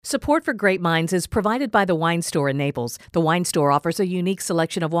Support for Great Minds is provided by the Wine Store in Naples. The Wine Store offers a unique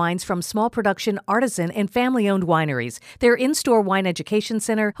selection of wines from small production, artisan, and family-owned wineries. Their in-store wine education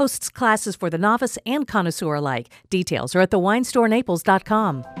center hosts classes for the novice and connoisseur alike. Details are at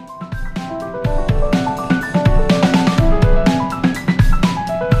thewinestorenaples.com.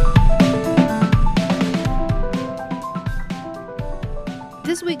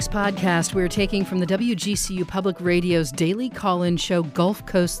 This week's podcast we're taking from the WGCU Public Radio's daily call-in show Gulf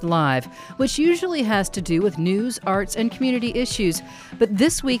Coast Live, which usually has to do with news, arts, and community issues. But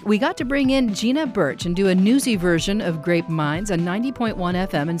this week we got to bring in Gina Birch and do a newsy version of Grape Minds on 90.1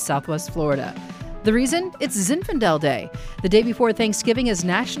 FM in Southwest Florida. The reason? It's Zinfandel Day. The day before Thanksgiving is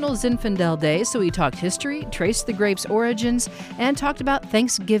National Zinfandel Day, so we talked history, traced the grape's origins, and talked about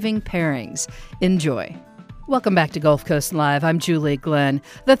Thanksgiving pairings. Enjoy. Welcome back to Gulf Coast Live. I'm Julie Glenn.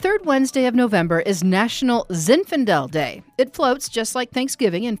 The third Wednesday of November is National Zinfandel Day. It floats just like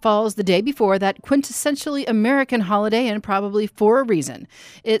Thanksgiving and falls the day before that quintessentially American holiday, and probably for a reason.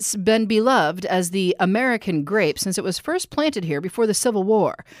 It's been beloved as the American grape since it was first planted here before the Civil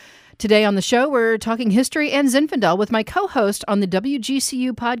War. Today on the show, we're talking history and Zinfandel with my co-host on the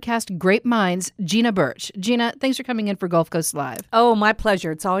WGCU podcast Grape Minds, Gina Birch. Gina, thanks for coming in for Gulf Coast Live. Oh, my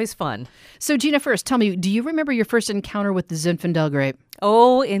pleasure. It's always fun. So, Gina, first, tell me, do you remember your first encounter with the Zinfandel grape?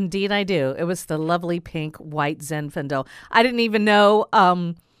 Oh, indeed I do. It was the lovely pink white Zinfandel. I didn't even know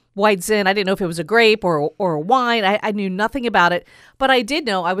white Zin. I didn't know if it was a grape or a wine. I knew nothing about it. But I did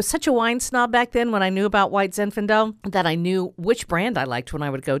know, I was such a wine snob back then when I knew about white Zinfandel that I knew which brand I liked when I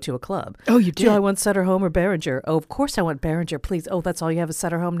would go to a club. Oh, you did? Do I want Sutter Home or Behringer? Oh, of course I want Behringer, please. Oh, that's all you have is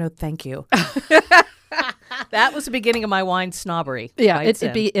Sutter Home? No, thank you. That was the beginning of my wine snobbery. Yeah,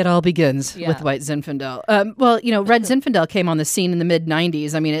 it all begins with white Zinfandel. Red Zinfandel came on the scene in the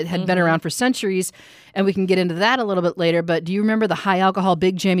mid-'90s. I mean, it had been around for centuries, and we can get into that a little bit later. But do you remember the high-alcohol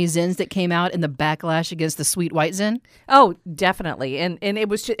Big Jammy Zins that came out in the backlash against the sweet white Zin? Oh, definitely. And it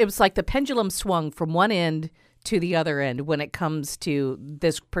was like the pendulum swung from one end to the other end when it comes to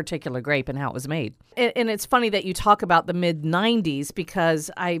this particular grape and how it was made. And it's funny that you talk about the mid-'90s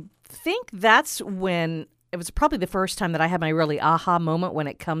because I think that's when it was probably the first time that I had my really aha moment when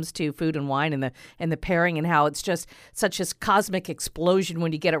it comes to food and wine and the pairing and how it's just such a cosmic explosion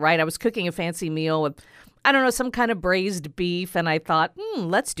when you get it right. I was cooking a fancy meal with, I don't know, some kind of braised beef, and I thought,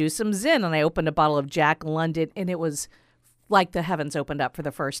 let's do some Zin. And I opened a bottle of Jack London, and it was like the heavens opened up for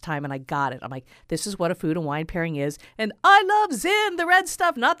the first time, and I got it. I'm like, this is what a food and wine pairing is. And I love Zin, the red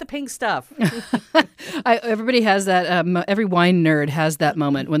stuff, not the pink stuff. Everybody has that. Every wine nerd has that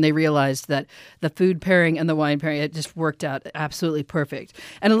moment when they realized that the food pairing and the wine pairing, it just worked out absolutely perfect.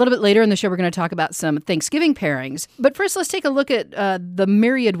 And a little bit later in the show, we're going to talk about some Thanksgiving pairings. But first, let's take a look at the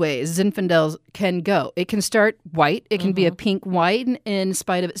myriad ways Zinfandel can go. It can start white. It can be a pink wine in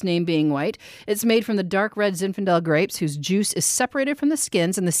spite of its name being white. It's made from the dark red Zinfandel grapes whose juice is separated from the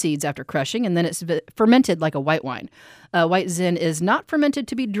skins and the seeds after crushing, and then it's fermented like a white wine. White Zin is not fermented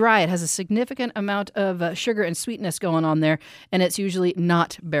to be dry. It has a significant amount of sugar and sweetness going on there, and it's usually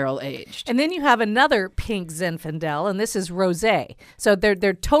not barrel aged. And then you have another pink Zinfandel, and this is rosé. So they're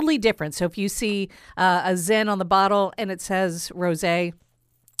totally different. So if you see a Zin on the bottle and it says rosé,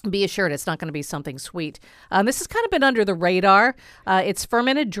 be assured it's not going to be something sweet. This has kind of been under the radar. It's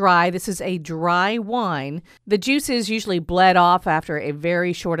fermented dry. This is a dry wine. The juice is usually bled off after a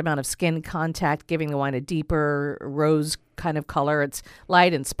very short amount of skin contact, giving the wine a deeper rose kind of color. It's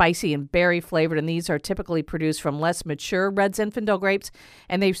light and spicy and berry flavored, and these are typically produced from less mature red Zinfandel grapes,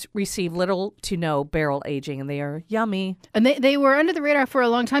 and they receive little to no barrel aging, and they are yummy. And they were under the radar for a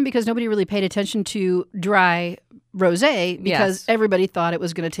long time because nobody really paid attention to dry rosé because everybody thought it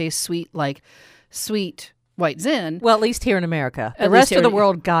was going to taste sweet like sweet white Zin. Well, at least here in America. The rest of the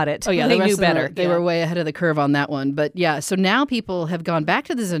world got it. Oh, yeah. They knew better. They were way ahead of the curve on that one. But yeah, so now people have gone back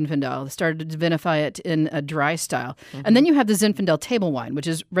to the Zinfandel, started to vinify it in a dry style. And then you have the Zinfandel table wine, which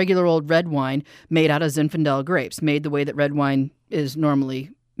is regular old red wine made out of Zinfandel grapes, made the way that red wine is normally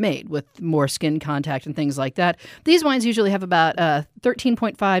made, with more skin contact and things like that. These wines usually have about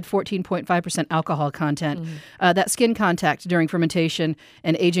 13.5, 14.5% alcohol content. That skin contact during fermentation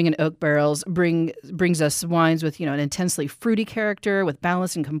and aging in oak barrels brings us wines with, an intensely fruity character, with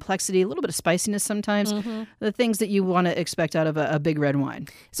balance and complexity, a little bit of spiciness sometimes, the things that you want to expect out of a big red wine.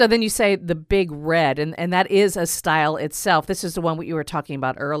 So then you say the big red, and that is a style itself. This is the one you were talking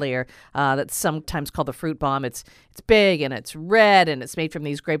about earlier, that's sometimes called the fruit bomb. It's big and it's red and it's made from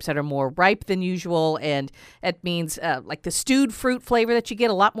these there's grapes that are more ripe than usual, and it means like the stewed fruit flavor that you get,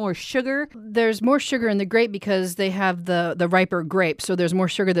 a lot more sugar. There's more sugar in the grape because they have the riper grape, so there's more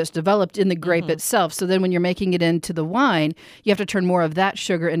sugar that's developed in the grape itself. So then when you're making it into the wine, you have to turn more of that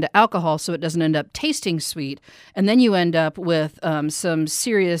sugar into alcohol so it doesn't end up tasting sweet. And then you end up with some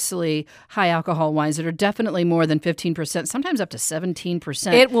seriously high alcohol wines that are definitely more than 15%, sometimes up to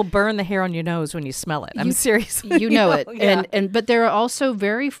 17%. It will burn the hair on your nose when you smell it. I'm serious. You know it. Yeah. But they're also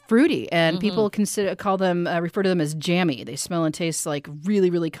very fruity, and people refer to them as jammy. They smell and taste like really,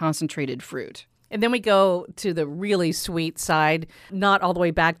 really concentrated fruit. And then we go to the really sweet side, not all the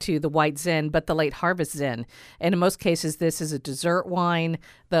way back to the white Zin, but the late harvest Zin. And in most cases, this is a dessert wine.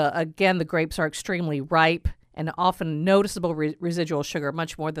 The grapes are extremely ripe and often noticeable residual sugar,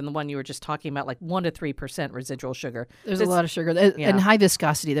 much more than the one you were just talking about, like 1 to 3% residual sugar. There's a lot of sugar and high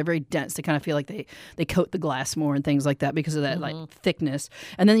viscosity. They're very dense. They kind of feel like they coat the glass more and things like that because of that like thickness.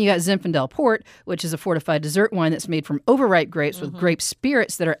 And then you got Zinfandel Port, which is a fortified dessert wine that's made from overripe grapes with grape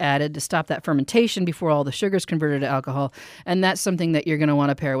spirits that are added to stop that fermentation before all the sugar's converted to alcohol. And that's something that you're going to want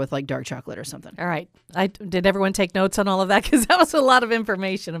to pair with like dark chocolate or something. All right. Did everyone take notes on all of that? Because that was a lot of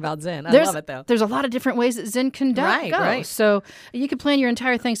information about Zin. I love it, though. There's a lot of different ways that Zin can go. Right. So you could plan your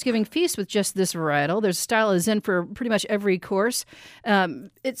entire Thanksgiving feast with just this varietal. There's a style of Zin for pretty much every course.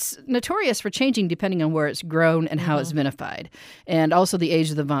 It's notorious for changing depending on where it's grown and how it's vinified, and also the age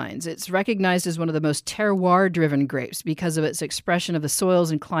of the vines. It's recognized as one of the most terroir-driven grapes because of its expression of the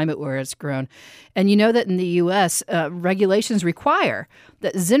soils and climate where it's grown. And you know that in the U.S., regulations require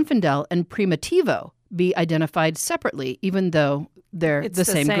that Zinfandel and Primitivo be identified separately, even though they're the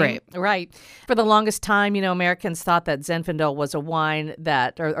same grape. Right. For the longest time, Americans thought that Zinfandel was a wine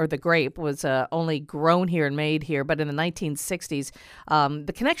that, or the grape was only grown here and made here. But in the 1960s,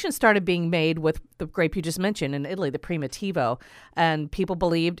 the connection started being made with the grape you just mentioned in Italy, the Primitivo. And people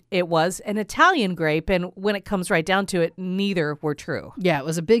believed it was an Italian grape. And when it comes right down to it, neither were true. Yeah, it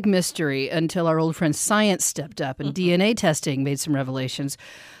was a big mystery until our old friend science stepped up and DNA testing made some revelations.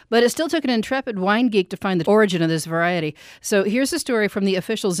 But it still took an intrepid wine geek to find the origin of this variety. So here's a story from the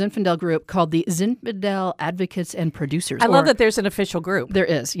official Zinfandel group called the Zinfandel Advocates and Producers. I love that there's an official group. There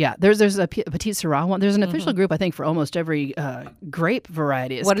is, yeah. There's a Petit Syrah one. There's an official group, I think, for almost every grape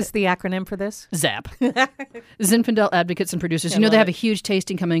variety. What is the acronym for this? ZAP. Zinfandel Advocates and Producers. They have a huge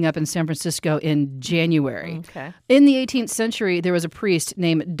tasting coming up in San Francisco in January. Okay. In the 18th century, there was a priest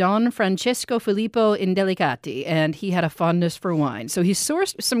named Don Francesco Filippo Indelicati, and he had a fondness for wine. So he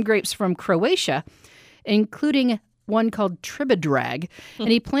sourced some grapes from Croatia, including one called Tribidrag, and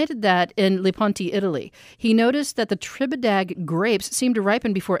he planted that in Leponti, Italy. He noticed that the Tribidrag grapes seemed to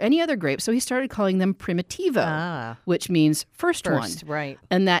ripen before any other grape, so he started calling them Primitivo, which means first one. Right.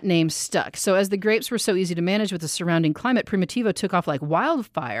 And that name stuck. So as the grapes were so easy to manage with the surrounding climate, Primitivo took off like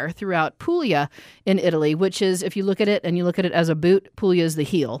wildfire throughout Puglia in Italy, which is, if you look at it and you look at it as a boot, Puglia is the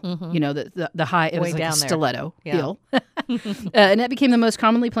heel, the high, it was like a stiletto heel. And that became the most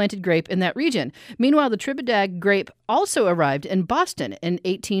commonly planted grape in that region. Meanwhile, the Tribidrag grape also arrived in Boston in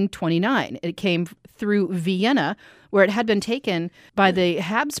 1829. It came through Vienna, where it had been taken by the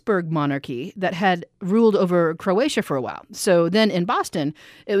Habsburg monarchy that had ruled over Croatia for a while. So then in Boston,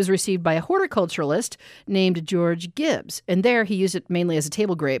 it was received by a horticulturalist named George Gibbs. And there he used it mainly as a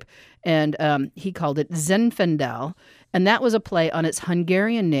table grape, and he called it Zinfandel. And that was a play on its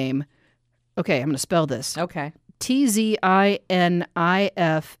Hungarian name. Okay, I'm going to spell this. Okay. Tzinifa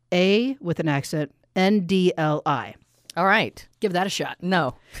with an accent, Ndli. All right. Give that a shot.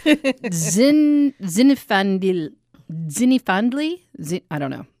 No. Zinifandli? I don't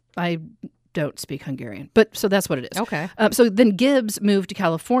know. I don't speak Hungarian. But so that's what it is. Okay. So then Gibbs moved to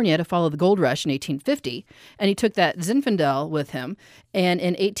California to follow the gold rush in 1850, and he took that Zinfandel with him. And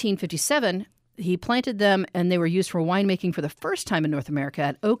in 1857, he planted them, and they were used for winemaking for the first time in North America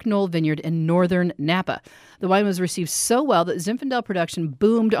at Oak Knoll Vineyard in northern Napa. The wine was received so well that Zinfandel production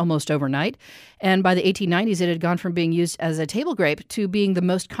boomed almost overnight, and by the 1890s, it had gone from being used as a table grape to being the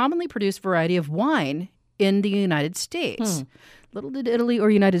most commonly produced variety of wine in the United States. Little did Italy or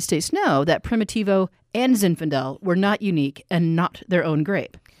United States know that Primitivo and Zinfandel were not unique and not their own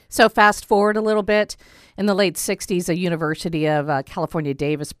grape. So fast forward a little bit. In the late 60s, a University of California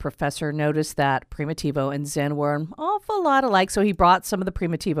Davis professor noticed that Primitivo and Zin were an awful lot alike, so he brought some of the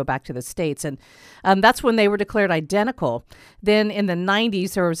Primitivo back to the States, and that's when they were declared identical. Then in the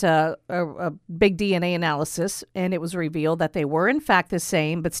 90s, there was a big DNA analysis, and it was revealed that they were in fact the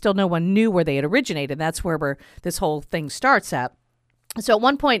same, but still no one knew where they had originated. That's where this whole thing starts at. So at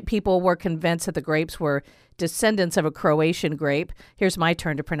one point, people were convinced that the grapes were descendants of a Croatian grape. Here's my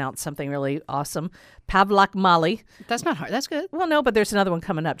turn to pronounce something really awesome. Pavlak Mali. That's not hard. That's good. Well, no, but there's another one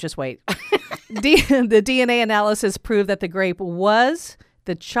coming up. Just wait. The DNA analysis proved that the grape was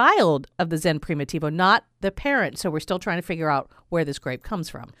the child of the Zen Primitivo, not the parent. So we're still trying to figure out where this grape comes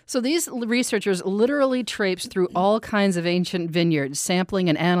from. So these researchers literally traipse through all kinds of ancient vineyards, sampling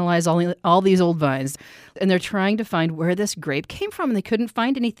and analyze all these old vines. And they're trying to find where this grape came from. And they couldn't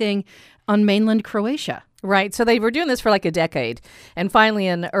find anything on mainland Croatia. Right. So they were doing this for like a decade. And finally,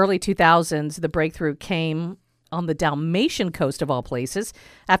 in the early 2000s, the breakthrough came on the Dalmatian coast of all places.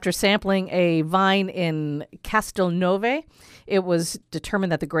 After sampling a vine in Castelnove, it was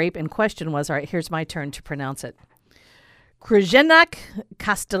determined that the grape in question was, all right, here's my turn to pronounce it, Krjenak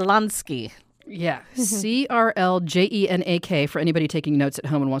Kastelanski. Yeah, Krljenak for anybody taking notes at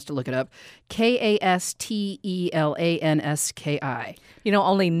home and wants to look it up. Kastelanski. You know,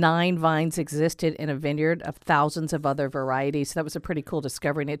 only 9 vines existed in a vineyard of thousands of other varieties. So that was a pretty cool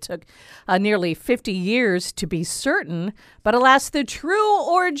discovery. And it took nearly 50 years to be certain. But alas, the true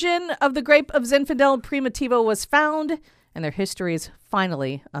origin of the grape of Zinfandel Primitivo was found, and their history is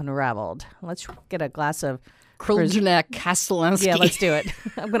finally unraveled. Let's get a glass of Krjenak Kastelanski. Yeah, let's do it.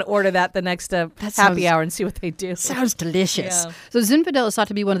 I'm going to order that the next happy hour and see what they do. Sounds delicious. Yeah. So Zinfandel is thought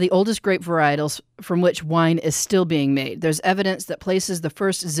to be one of the oldest grape varietals from which wine is still being made. There's evidence that places the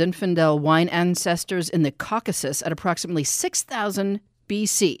first Zinfandel wine ancestors in the Caucasus at approximately 6,000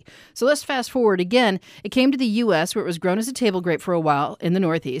 BC. So let's fast forward again. It came to the U.S., where it was grown as a table grape for a while in the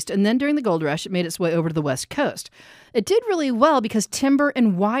Northeast, and then during the Gold Rush, it made its way over to the West Coast. It did really well because timber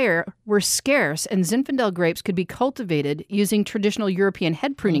and wire were scarce, and Zinfandel grapes could be cultivated using traditional European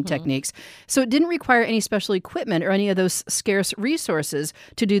head pruning techniques. So it didn't require any special equipment or any of those scarce resources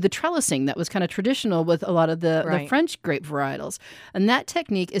to do the trellising that was kind of traditional with a lot of the French grape varietals. And that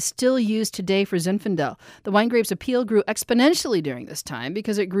technique is still used today for Zinfandel. The wine grape's appeal grew exponentially during this time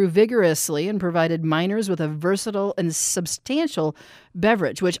because it grew vigorously and provided miners with a versatile and substantial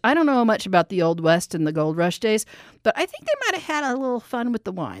beverage, which I don't know much about the Old West and the Gold Rush days, but I think they might have had a little fun with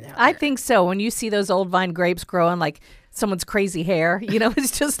the wine out there. I think so. When you see those old vine grapes growing like someone's crazy hair, you know,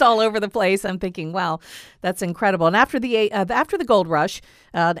 it's just all over the place. I'm thinking, wow, that's incredible. And after the Gold Rush,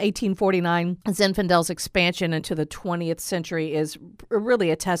 1849, Zinfandel's expansion into the 20th century is really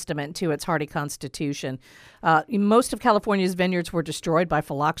a testament to its hardy constitution. Most of California's vineyards were destroyed by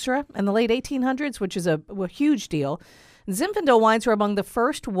phylloxera in the late 1800s, which is a huge deal. Zinfandel wines were among the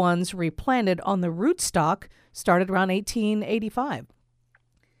first ones replanted on the rootstock, started around 1885.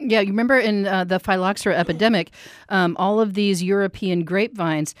 Yeah, you remember in the phylloxera epidemic, all of these European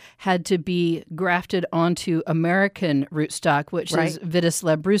grapevines had to be grafted onto American rootstock, which is Vitis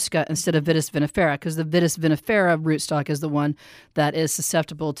labrusca instead of Vitis vinifera, because the Vitis vinifera rootstock is the one that is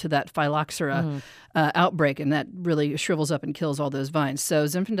susceptible to that phylloxera outbreak, and that really shrivels up and kills all those vines. So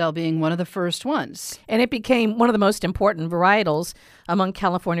Zinfandel being one of the first ones. And it became one of the most important varietals among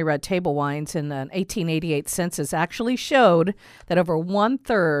California red table wines, and an 1888 census actually showed that over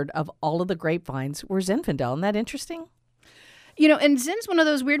 1/3 of all of the grapevines were Zinfandel. Isn't that interesting? You know, and Zin's one of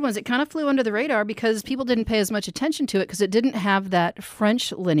those weird ones. It kind of flew under the radar because people didn't pay as much attention to it because it didn't have that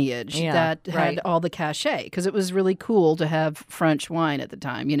French lineage that had all the cachet, because it was really cool to have French wine at the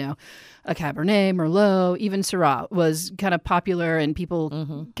time. You know, a Cabernet, Merlot, even Syrah was kind of popular, and people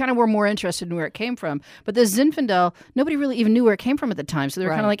kind of were more interested in where it came from. But the Zinfandel, nobody really even knew where it came from at the time. So they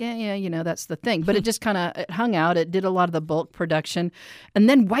were kind of like, yeah, you know, that's the thing. But it just kind of hung out. It did a lot of the bulk production. And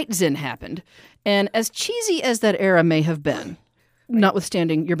then White Zin happened. And as cheesy as that era may have been,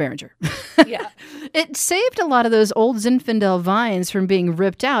 notwithstanding your Beringer, it saved a lot of those old Zinfandel vines from being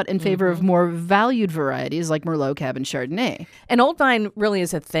ripped out in favor of more valued varieties like Merlot, Cab, and Chardonnay. And old vine really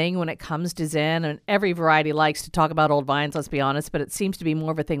is a thing when it comes to Zin, and every variety likes to talk about old vines, let's be honest, but it seems to be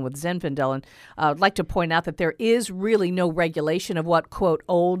more of a thing with Zinfandel. And I'd like to point out that there is really no regulation of what, quote,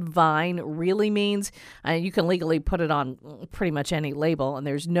 old vine really means. You can legally put it on pretty much any label, and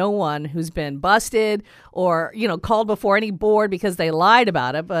there's no one who's been busted or, you know, called before any board because they lied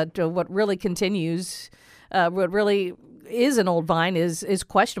about it. But what really continues, what really is an old vine is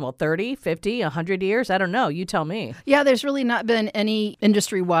questionable. 30, 50, 100 years? I don't know. You tell me. Yeah, there's really not been any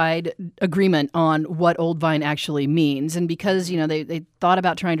industry-wide agreement on what old vine actually means. And because, you know, they thought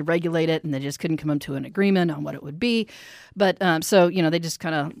about trying to regulate it and they just couldn't come to an agreement on what it would be. But so, you know, they just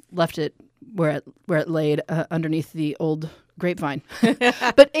kind of left it where it laid underneath the old grapevine.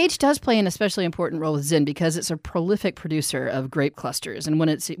 But age does play an especially important role with Zin because it's a prolific producer of grape clusters, and when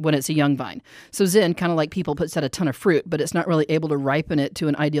it's a young vine. So Zin, kind of like people, puts out a ton of fruit, but it's not really able to ripen it to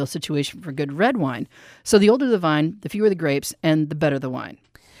an ideal situation for good red wine. So the older the vine, the fewer the grapes, and the better the wine.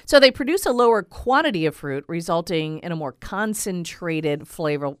 So they produce a lower quantity of fruit, resulting in a more concentrated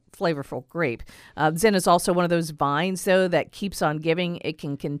flavorful grape. Zin is also one of those vines, though, that keeps on giving. It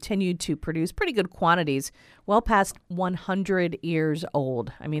can continue to produce pretty good quantities well past 100 years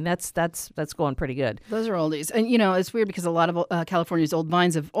old. I mean, that's going pretty good. Those are oldies. And, it's weird because a lot of California's old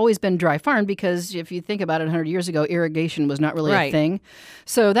vines have always been dry farmed because if you think about it, 100 years ago, irrigation was not really a thing.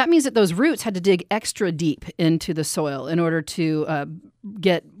 So that means that those roots had to dig extra deep into the soil in order to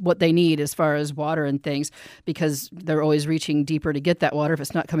get what they need as far as water and things, because they're always reaching deeper to get that water if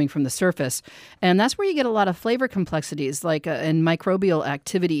it's not coming from the surface. And that's where you get a lot of flavor complexities like and microbial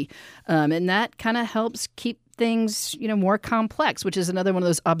activity. And that kind of helps keep things, more complex, which is another one of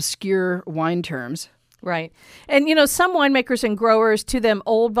those obscure wine terms. Right. And, some winemakers and growers, to them,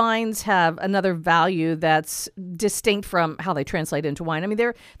 old vines have another value that's distinct from how they translate into wine. I mean,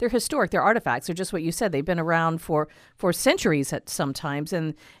 they're historic. They're artifacts. They're just what you said. They've been around for centuries at sometimes.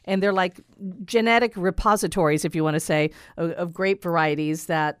 And they're like genetic repositories, if you want to say, of grape varieties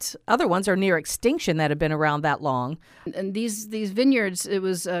that other ones are near extinction that have been around that long. And these vineyards, it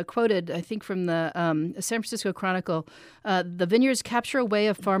was quoted, I think, from the San Francisco Chronicle, the vineyards capture a way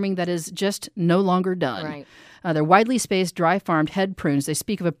of farming that is just no longer done. Right. They're widely spaced, dry-farmed head prunes. They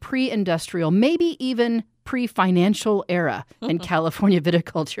speak of a pre-industrial, maybe even pre-financial era in California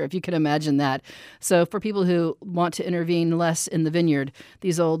viticulture, if you can imagine that. So for people who want to intervene less in the vineyard,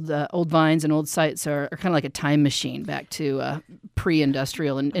 these old vines and old sites are kind of like a time machine back to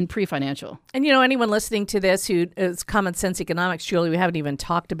pre-industrial and pre-financial. And, anyone listening to this who is common sense economics, Julie, we haven't even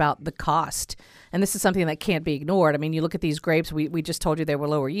talked about the cost. And this is something that can't be ignored. I mean, you look at these grapes, we just told you they were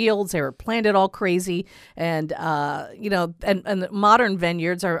lower yields, they were planted all crazy. And, and modern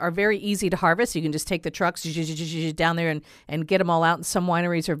vineyards are very easy to harvest. You can just take the trucks down there and get them all out. And some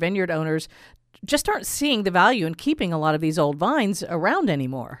wineries or vineyard owners just aren't seeing the value in keeping a lot of these old vines around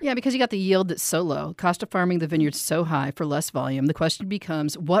anymore. Yeah, because you got the yield that's so low, cost of farming the vineyard's so high for less volume. The question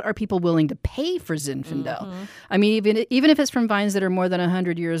becomes, what are people willing to pay for Zinfandel? Mm-hmm. I mean, even if it's from vines that are more than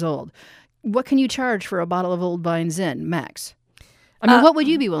 100 years old, what can you charge for a bottle of Old Vine Zin, max? I mean, what would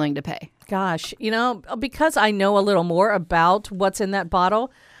you be willing to pay? Gosh, because I know a little more about what's in that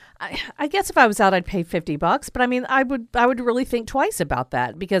bottle, I guess if I was out, I'd pay $50. But I mean, I would really think twice about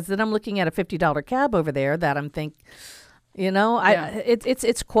that, because then I'm looking at a $50 cab over there that I'm thinking,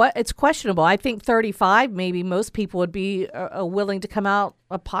 it's questionable. I think $35, maybe most people would be willing to come out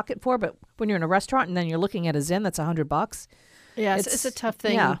a pocket for. But when you're in a restaurant and then you're looking at a Zin that's $100. Yeah, it's a tough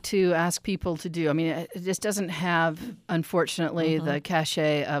thing to ask people to do. I mean, it just doesn't have, unfortunately, the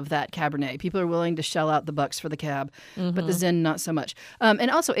cachet of that Cabernet. People are willing to shell out the bucks for the cab, but the Zin, not so much. And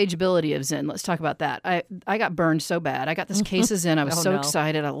also ageability of Zin. Let's talk about that. I got burned so bad. I got this case of Zin. I was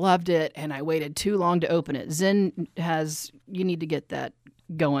excited. I loved it, and I waited too long to open it. Zin you need to get that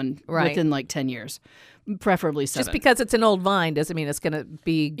going within like 10 years. Preferably 7. Just because it's an old vine doesn't mean it's going to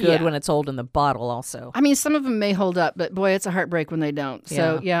be good when it's old in the bottle also. I mean, some of them may hold up, but boy, it's a heartbreak when they don't.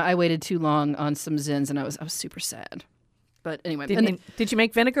 So, I waited too long on some Zins, and I was super sad. But anyway. Did you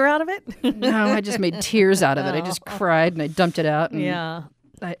make vinegar out of it? No, I just made tears out of it. I just cried, and I dumped it out. And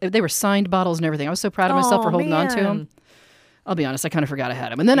they were signed bottles and everything. I was so proud of myself for holding on to them. I'll be honest, I kind of forgot I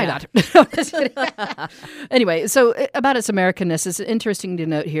had them. And then I got it. Anyway, so about its Americanness, it's interesting to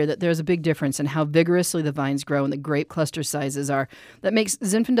note here that there's a big difference in how vigorously the vines grow and the grape cluster sizes are. That makes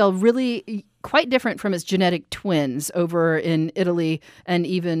Zinfandel really quite different from its genetic twins over in Italy and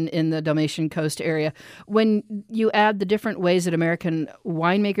even in the Dalmatian coast area. When you add the different ways that American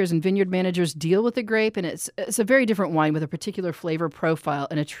winemakers and vineyard managers deal with the grape, and it's a very different wine with a particular flavor profile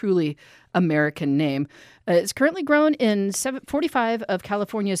and a truly American name. It's currently grown in 45 of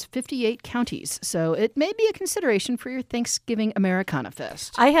California's 58 counties, so it may be a consideration for your Thanksgiving Americana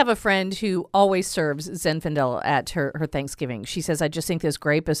Fest. I have a friend who always serves Zinfandel at her Thanksgiving. She says, I just think this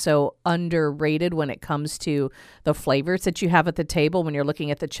grape is so underrated when it comes to the flavors that you have at the table when you're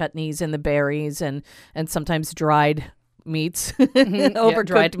looking at the chutneys and the berries and sometimes dried meats,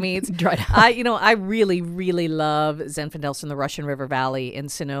 overcooked meats. I really, really love Zinfandels from the Russian River Valley in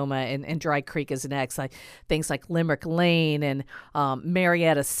Sonoma, and Dry Creek is next. Like things like Limerick Lane and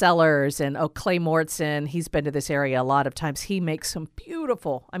Marietta Cellars and Clay Mortson. He's been to this area a lot of times. He makes some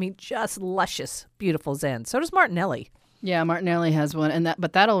beautiful, just luscious, beautiful Zin. So does Martinelli. Yeah, Martinelli has one,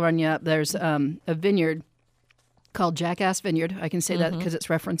 but that'll run you up. There's a vineyard called Jackass Vineyard. I can say that because it's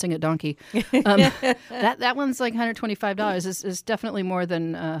referencing a donkey. That one's like $125. It's definitely more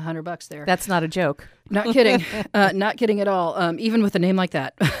than $100 there. That's not a joke. Not kidding. Not kidding at all. Even with a name like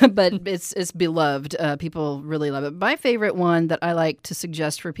that. But it's beloved. People really love it. My favorite one that I like to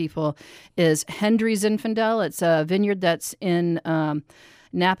suggest for people is Hendry Zinfandel. It's a vineyard that's in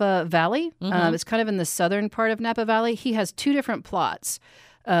Napa Valley. It's kind of in the southern part of Napa Valley. He has 2 different plots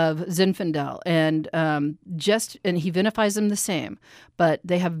of Zinfandel, and he vinifies them the same, but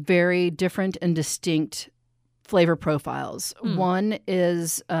they have very different and distinct flavor profiles. One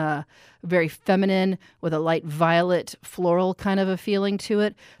is very feminine with a light violet floral kind of a feeling to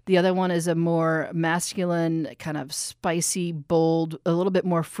it. The other one is a more masculine, kind of spicy, bold, a little bit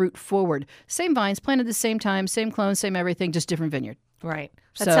more fruit forward. Same vines, planted at the same time, same clone, same everything, just different vineyard. Right.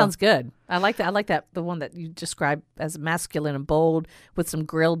 That sounds good. I like that. I like that. The one that you described as masculine and bold with some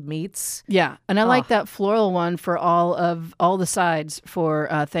grilled meats. Yeah. And I like that floral one for all the sides for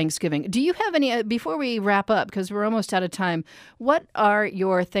Thanksgiving. Do you have any, before we wrap up, because we're almost out of time, what are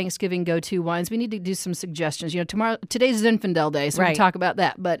your Thanksgiving go-to wines? We need to do some suggestions. Today's Zinfandel Day, so we can talk about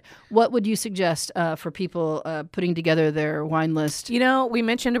that. But what would you suggest for people putting together their wine list? We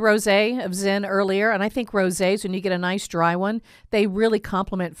mentioned a rosé of Zin earlier, and I think rosés, when you get a nice dry one, they really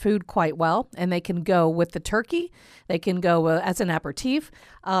complement food quite well, and they can go with the turkey. They can go as an aperitif,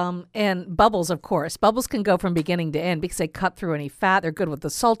 and bubbles, of course. Bubbles can go from beginning to end because they cut through any fat. They're good with the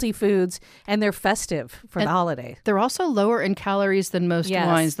salty foods, and they're festive for the holiday. They're also lower in calories than most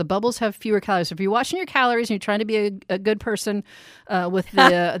wines. The bubbles have fewer calories. So if you're watching your calories and you're trying to be a good person with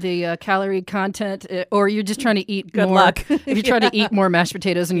the calorie content, or you're just trying to eat good more, luck. if you're trying to eat more mashed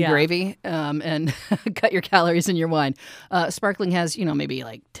potatoes and gravy and cut your calories in your wine, sparkling has maybe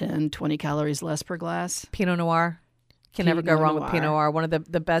like 10, 20 calories less per glass. Pinot Noir. Can never go wrong with Pinot Noir. One of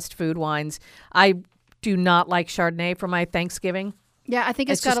the best food wines. I do not like Chardonnay for my Thanksgiving. Yeah, I think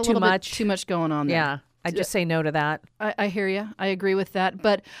it's got a little bit too much going on there. Yeah, I just say no to that. I hear you. I agree with that.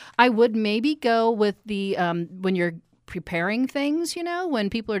 But I would maybe go with the, when you're preparing things, when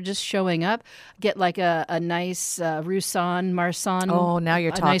people are just showing up, get like a nice Roussanne, Marsanne. Oh, now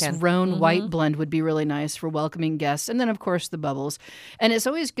you're talking. A nice Rhone white blend would be really nice for welcoming guests. And then, of course, the bubbles. And it's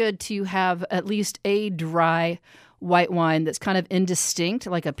always good to have at least a dry white wine that's kind of indistinct,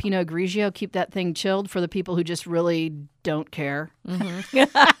 like a Pinot Grigio. Keep that thing chilled for the people who just really don't care.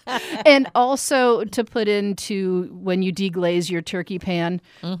 And also to put into when you deglaze your turkey pan,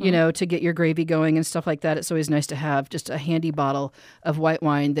 to get your gravy going and stuff like that. It's always nice to have just a handy bottle of white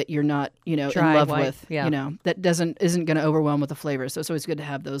wine that you're not, in love with, that isn't going to overwhelm with the flavors. So it's always good to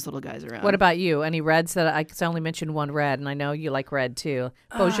have those little guys around. What about you? Any reds that I only mentioned one red, and I know you like red too.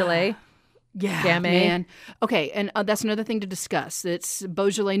 Beaujolais. Yeah, Gamay. Man. Okay, and that's another thing to discuss. It's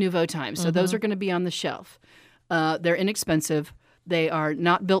Beaujolais Nouveau time. So those are going to be on the shelf. They're inexpensive. They are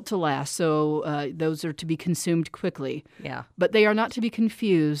not built to last, so those are to be consumed quickly. Yeah. But they are not to be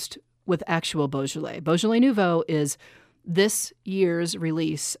confused with actual Beaujolais. Beaujolais Nouveau is this year's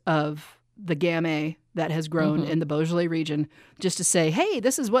release of the Gamay that has grown in the Beaujolais region, just to say, hey,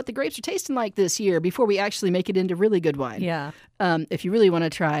 this is what the grapes are tasting like this year before we actually make it into really good wine. Yeah. If you really want to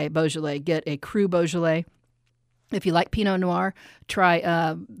try Beaujolais, get a Cru Beaujolais. If you like Pinot Noir, try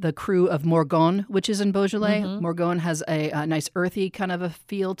the Cru of Morgon, which is in Beaujolais. Morgon has a nice earthy kind of a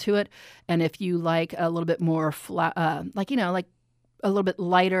feel to it. And if you like a little bit more, like a little bit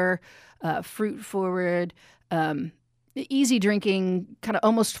lighter, fruit forward, easy drinking, kind of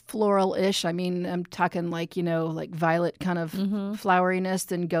almost floral-ish. I mean, I'm talking like violet kind of floweriness,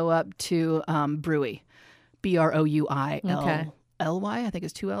 then go up to Brouilly, Brouilly. I think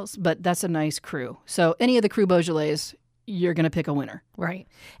it's 2 L's, but that's a nice Cru. So any of the Cru Beaujolais, you're going to pick a winner. Right.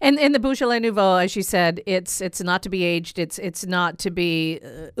 And the Beaujolais Nouveau, as you said, it's not to be aged. It's not to be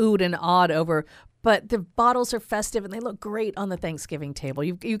oohed and awed over. But the bottles are festive and they look great on the Thanksgiving table.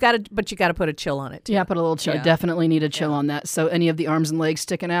 You got to put a chill on it too. Yeah, put a little chill. Yeah. Definitely need a chill on that. So any of the arms and legs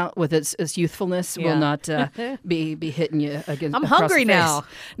sticking out with its youthfulness will not be hitting you against. I'm hungry now.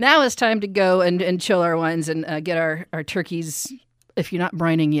 Now it's time to go and chill our wines and get our turkeys. If you're not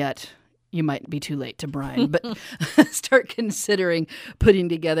brining yet, you might be too late to brine, but start considering putting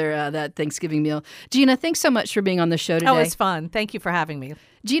together that Thanksgiving meal. Gina, thanks so much for being on the show today. Oh, it's fun. Thank you for having me.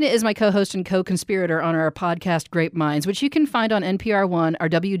 Gina is my co-host and co-conspirator on our podcast, Grape Minds, which you can find on NPR One, our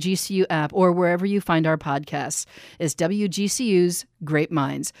WGCU app, or wherever you find our podcasts. It's WGCU's Grape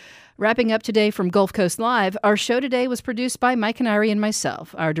Minds. Wrapping up today from Gulf Coast Live, our show today was produced by Mike Canary and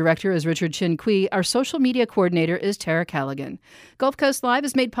myself. Our director is Richard Chin Kui. Our social media coordinator is Tara Callaghan. Gulf Coast Live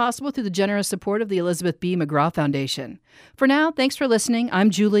is made possible through the generous support of the Elizabeth B. McGraw Foundation. For now, thanks for listening. I'm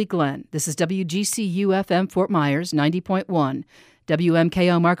Julie Glenn. This is WGCU-FM Fort Myers, 90.1.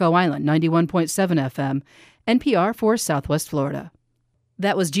 WMKO Marco Island, 91.7 FM. NPR for Southwest Florida.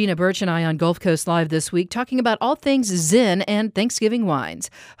 That was Gina Birch and I on Gulf Coast Live this week, talking about all things Zin and Thanksgiving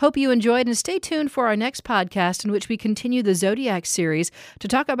wines. Hope you enjoyed, and stay tuned for our next podcast, in which we continue the Zodiac series to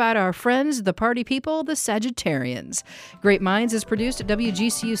talk about our friends, the party people, the Sagittarians. Great Minds is produced at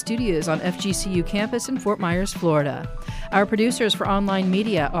WGCU Studios on FGCU campus in Fort Myers, Florida. Our producers for online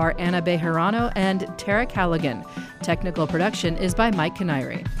media are Anna Bejarano and Tara Callaghan. Technical production is by Mike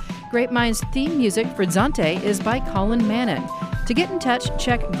Canary. Great Minds theme music for Zante is by Colin Mannon. To get in touch,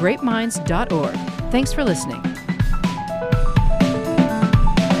 check greatminds.org. Thanks for listening.